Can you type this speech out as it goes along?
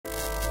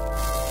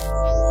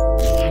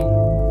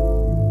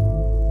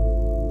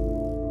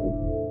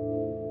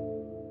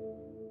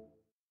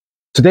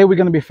Today we're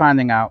going to be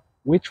finding out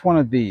which one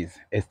of these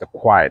is the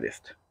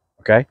quietest.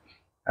 Okay,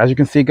 as you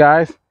can see,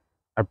 guys,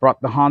 I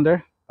brought the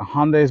Honda. The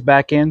Honda is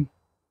back in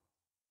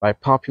by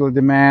popular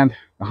demand.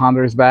 The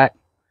Honda is back.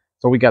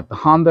 So we got the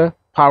Honda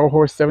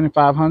Powerhorse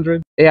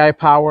 7500,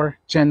 Aipower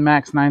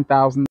Genmax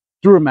 9000,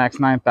 Duromax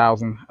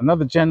 9000,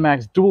 another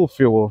Genmax dual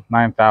fuel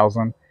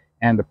 9000,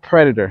 and the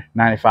Predator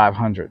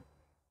 9500.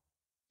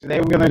 Today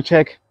we're going to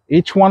check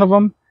each one of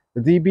them,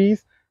 the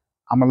DBs.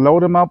 I'm going to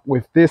load them up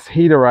with this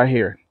heater right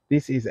here.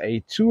 This is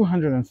a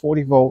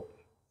 240 volt,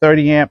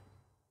 30 amp,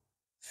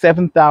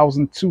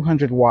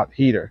 7,200 watt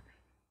heater.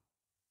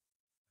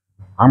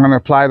 I'm going to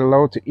apply the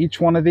load to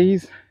each one of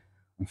these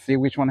and see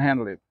which one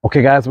handled it.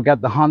 Okay guys, we got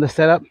the Honda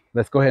set up.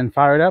 Let's go ahead and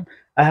fire it up.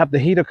 I have the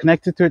heater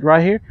connected to it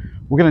right here.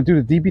 We're going to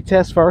do the DB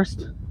test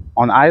first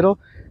on idle,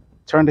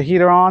 turn the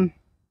heater on,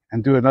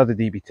 and do another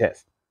DB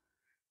test.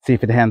 See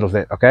if it handles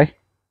it, okay?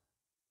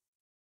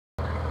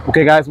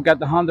 Okay guys, we got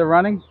the Honda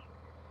running.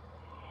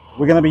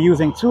 We're going to be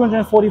using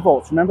 240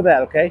 volts. Remember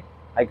that, okay?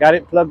 I got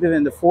it plugged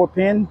in the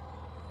 4-pin.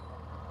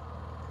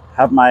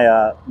 Have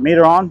my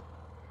meter on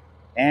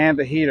and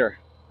the heater,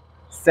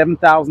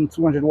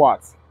 7,200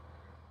 watts.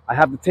 I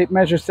have the tape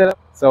measure set up.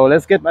 So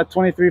let's get my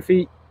 23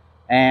 feet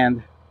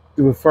and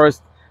do the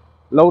first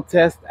load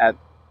test at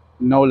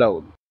no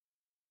load.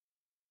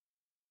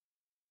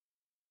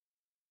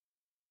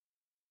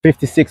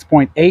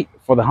 56.8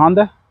 for the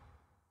Honda.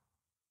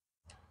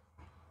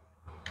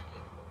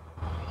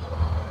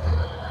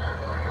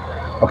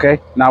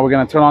 Okay, now we're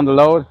going to turn on the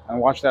load and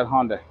watch that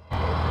Honda.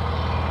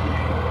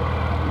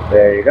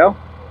 There you go.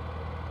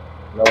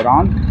 Load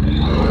on.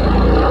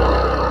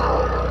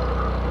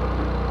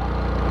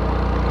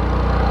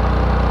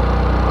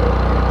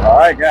 All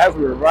right, guys,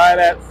 we're right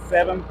at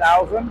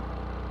 7,000.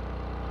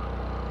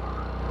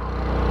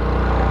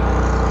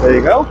 There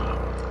you go.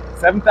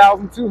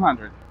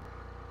 7,200.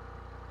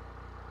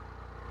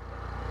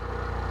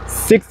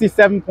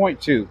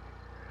 67.2.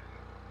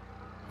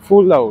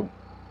 Full load.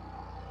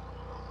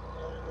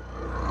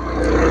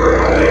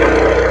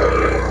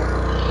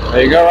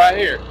 There you go, right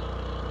here.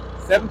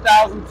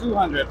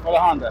 7,200 for the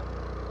Honda.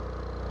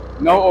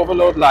 No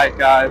overload light,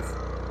 guys.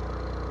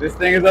 This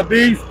thing is a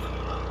beast.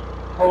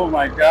 Oh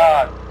my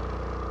God.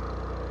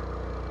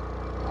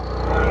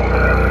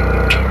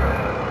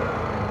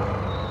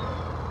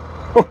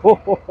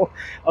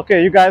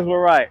 Okay, you guys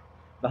were right.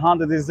 The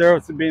Honda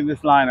deserves to be in this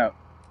lineup.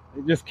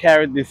 It just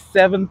carried this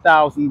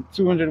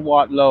 7,200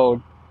 watt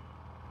load.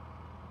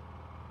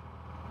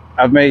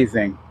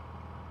 Amazing.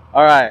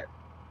 All right,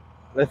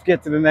 let's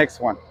get to the next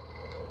one.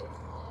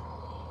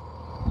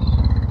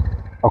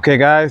 Okay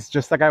guys,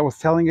 just like I was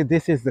telling you,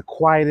 this is the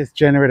quietest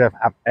generator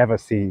I've ever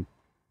seen.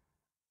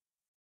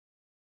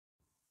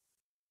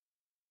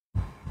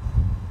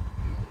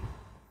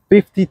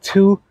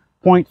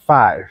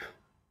 $52.5.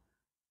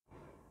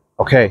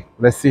 Okay,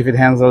 let's see if it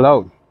handles the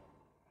load.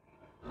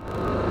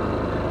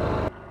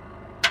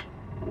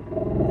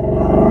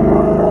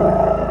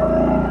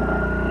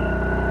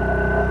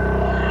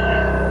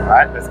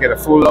 Alright, let's get a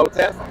full load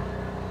test.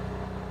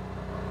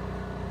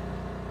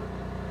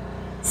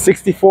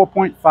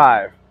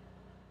 64.5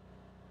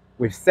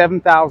 with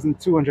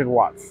 7,200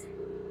 watts.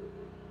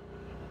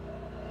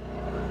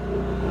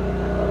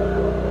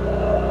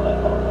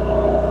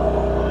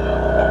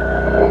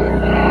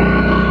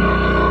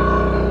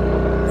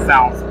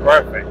 Sounds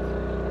perfect.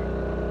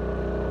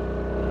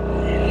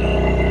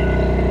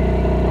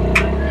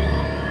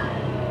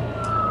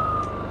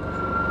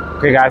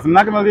 Okay guys, I'm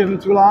not going to leave them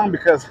too long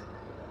because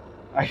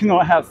I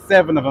have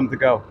 7 of them to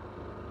go.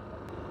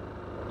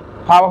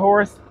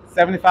 Powerhorse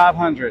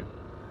 7,500.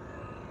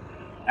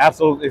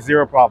 Absolutely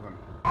zero problem.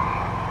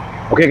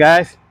 Okay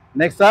guys,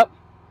 next up,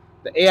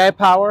 the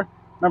Aipower.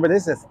 Remember,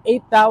 this is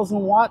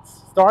 8,000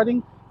 watts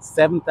starting,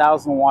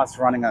 7,000 watts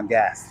running on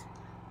gas.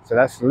 So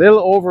that's a little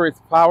over its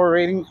power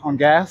rating on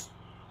gas.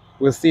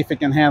 We'll see if it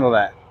can handle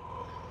that.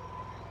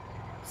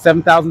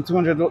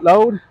 7,200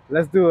 load.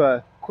 Let's do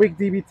a quick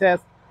DB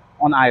test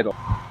on idle.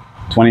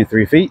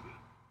 23 feet.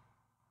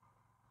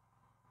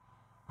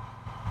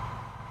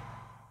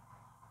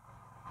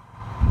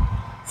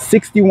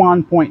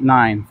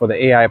 61.9 for the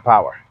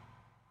Aipower.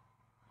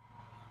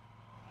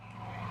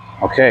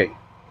 Okay.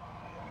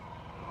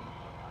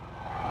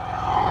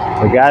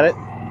 We got it.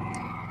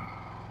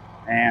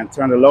 And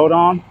turn the load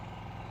on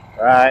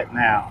right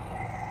now.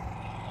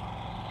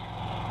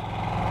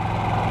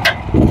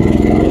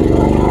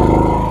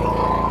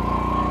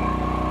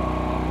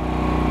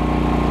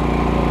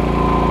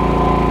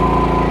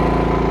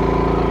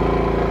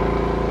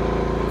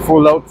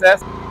 Full load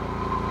test.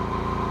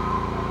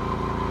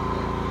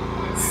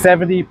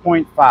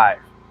 70.5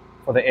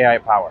 for the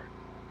Aipower.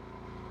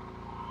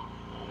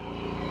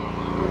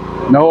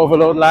 No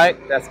overload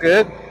light, that's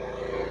good.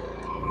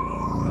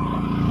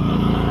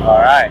 All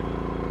right.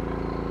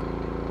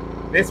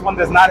 This one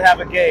does not have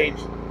a gauge,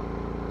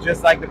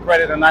 just like the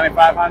Predator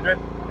 9500.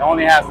 It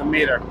only has a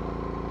meter.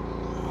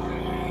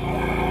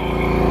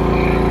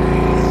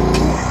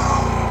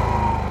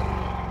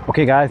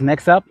 Okay guys,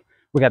 next up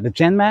we got the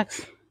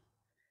Genmax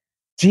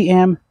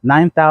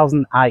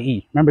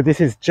GM9000IE. Remember,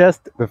 this is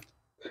just the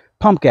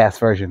pump gas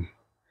version.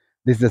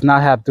 This does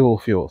not have dual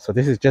fuel, so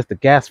this is just the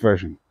gas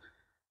version.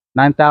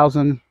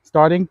 9,000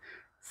 starting,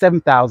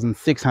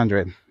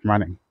 7,600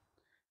 running.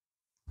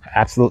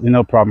 Absolutely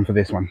no problem for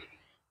this one.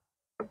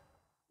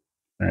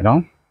 Right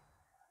on.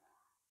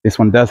 This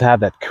one does have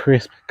that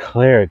crisp,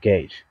 clear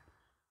gauge.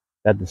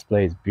 That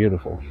display is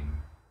beautiful.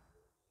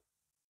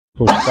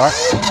 Push start.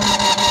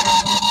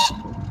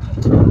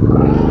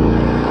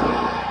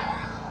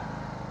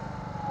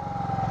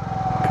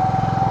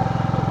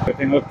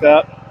 Everything hooked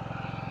up.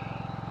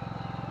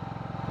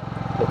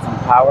 Put some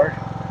power.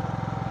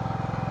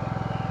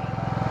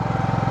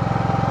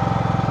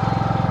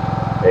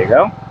 There you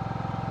go.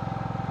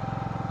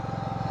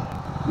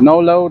 No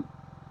load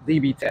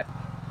dB test.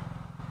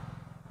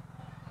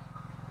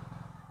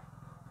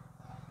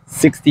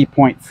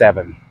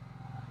 60.7.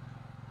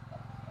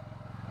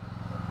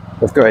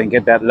 Let's go ahead and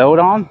get that load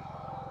on.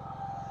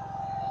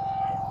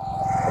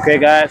 Okay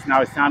guys,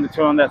 now it's time to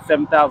turn on that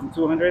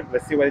 7,200.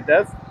 Let's see what it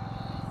does.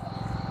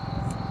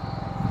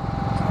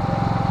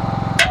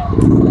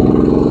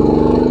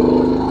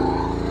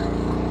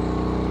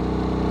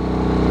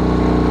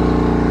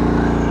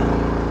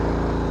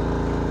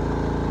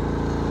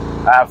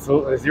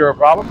 Absolutely zero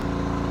problem.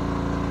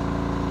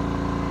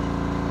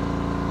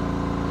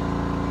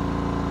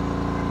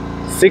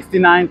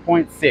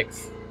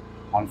 $69.6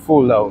 on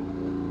full load.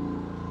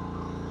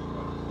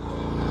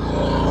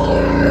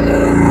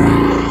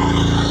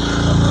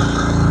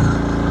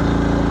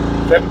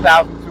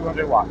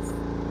 $7,200 watts.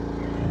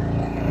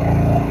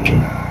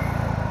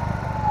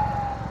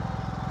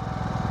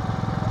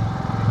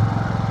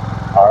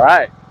 All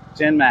right,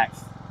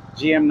 Genmax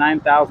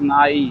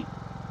GM9000IE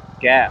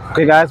gas.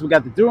 Okay guys, we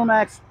got the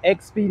Duromax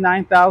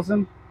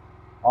XP9000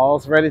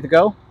 all's ready to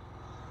go.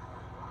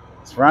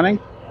 It's running.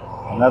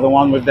 Another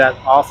one with that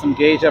awesome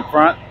gauge up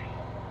front.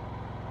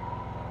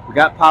 We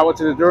got power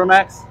to the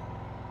Duromax.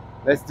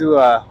 Let's do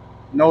a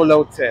no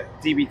load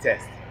dB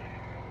test.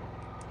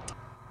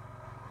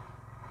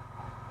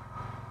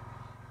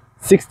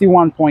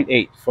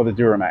 61.8 for the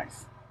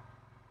Duromax.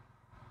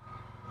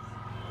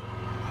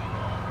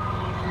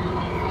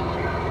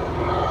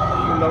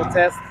 Load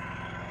test.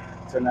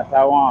 Turn that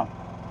power on.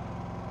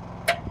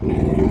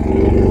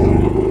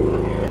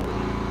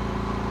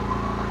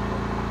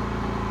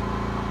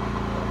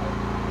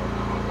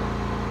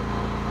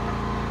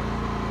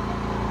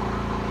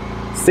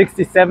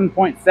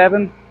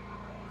 $67.7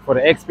 for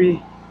the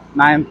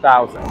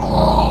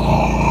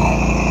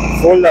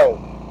XP9000. Full load.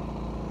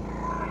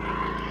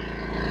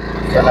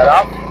 Turn that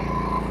off.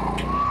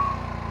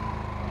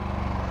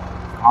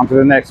 On to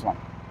the next one.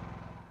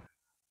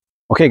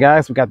 Okay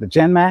guys, we got the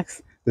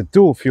Genmax, the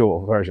dual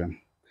fuel version.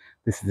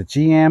 This is the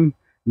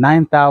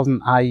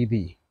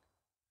GM9000IEB.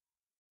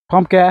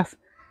 Pump gas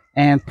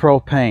and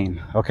propane.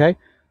 Okay,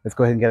 let's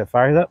go ahead and get it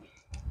fired up.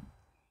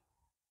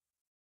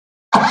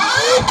 There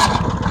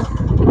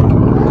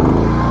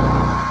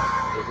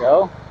you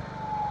go.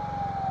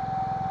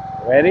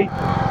 Ready?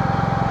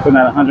 Putting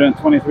at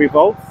 123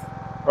 volts.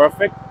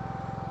 Perfect.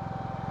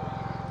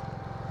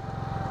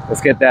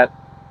 Let's get that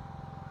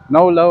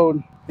no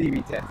load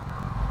dB test.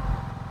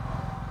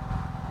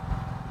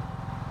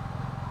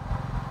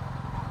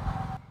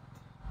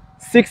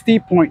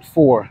 $60.4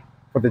 for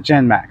the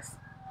Genmax.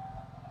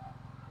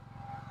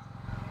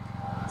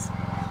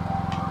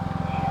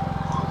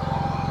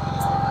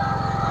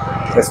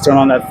 Let's turn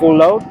on that full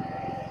load.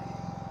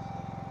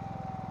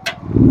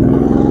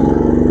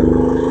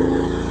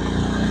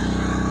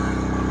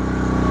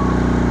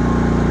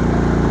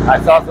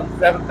 I saw some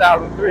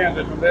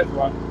 7,300 from this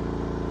one.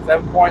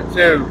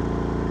 7.2.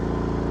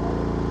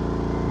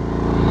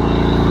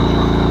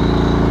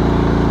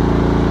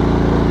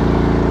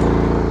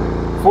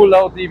 Full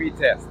load dB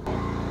test.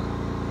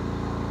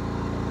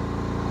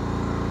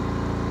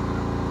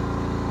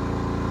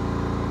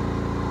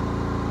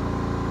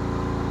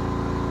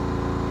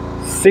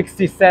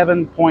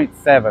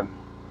 $67.7.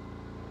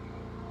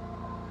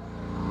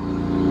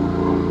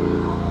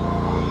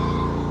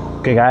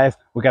 Okay guys,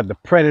 we got the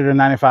Predator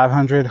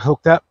 9500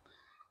 hooked up.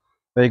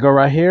 There you go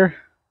right here.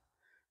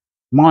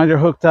 Monitor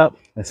hooked up.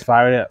 Let's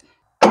fire it up.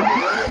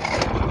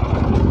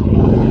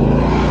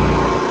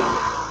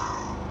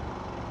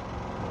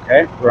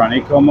 Okay, we're on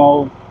eco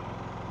mode,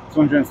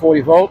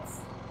 240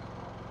 volts.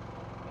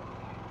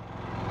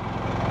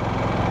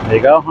 There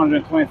you go,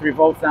 123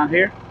 volts down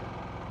here.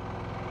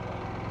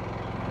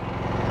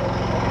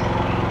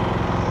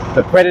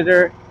 The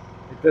Predator,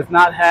 it does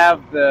not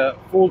have the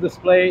full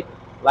display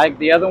like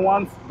the other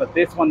ones, but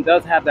this one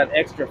does have that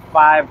extra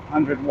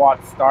 500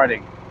 watts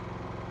starting.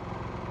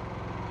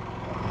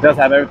 It does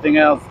have everything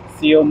else,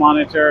 CO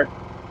monitor.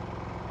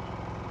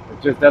 It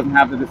just doesn't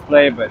have the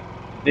display, but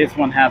this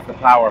one has the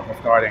power for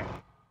starting.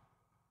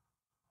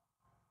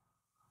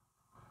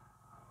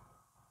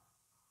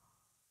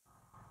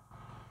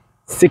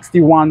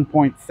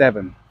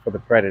 $61.7 for the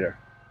Predator.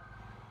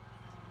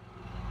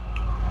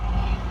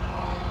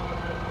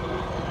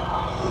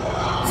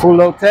 Full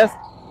load test.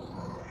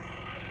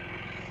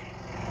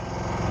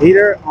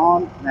 Heater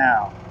on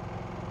now.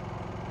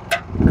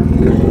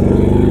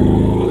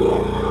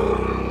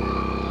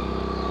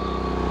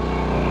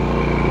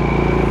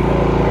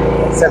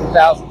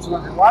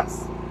 $7,200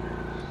 watts.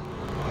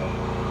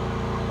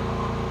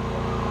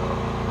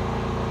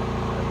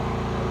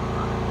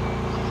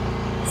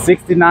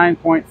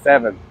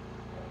 $69.7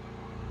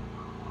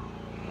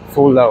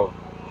 full load.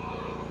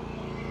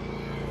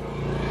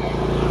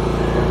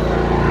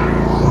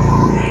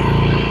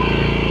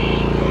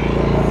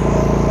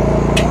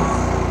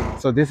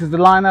 So this is the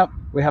lineup.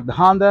 We have the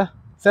Honda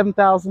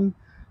 7000,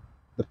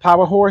 the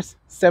Powerhorse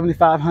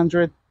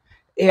 7500,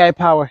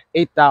 Aipower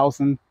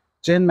 8000,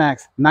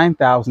 Genmax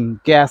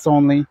 9000 gas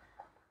only,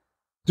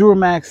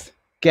 Duromax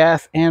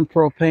gas and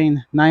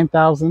propane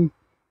 9000,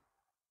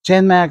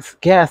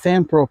 Genmax gas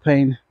and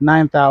propane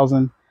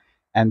 9000,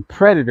 and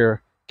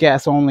Predator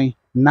gas only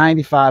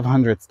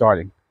 9500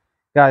 starting.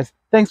 Guys,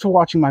 thanks for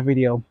watching my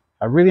video.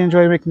 I really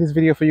enjoy making this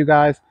video for you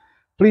guys.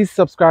 Please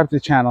subscribe to the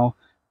channel.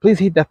 Please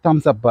hit that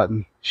thumbs up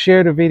button.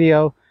 Share the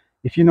video.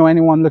 If you know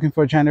anyone looking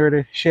for a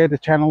generator, share the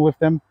channel with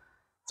them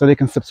so they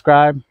can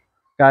subscribe.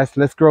 Guys,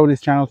 let's grow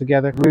this channel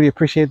together. Really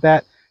appreciate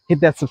that. Hit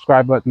that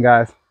subscribe button,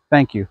 guys.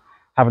 Thank you.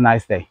 Have a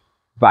nice day.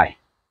 Bye.